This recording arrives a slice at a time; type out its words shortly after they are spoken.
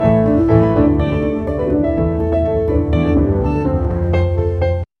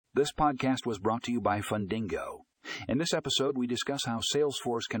This podcast was brought to you by Fundingo. In this episode, we discuss how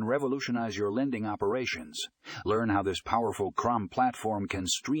Salesforce can revolutionize your lending operations. Learn how this powerful CRM platform can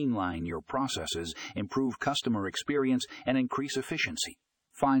streamline your processes, improve customer experience, and increase efficiency.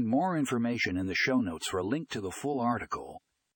 Find more information in the show notes for a link to the full article.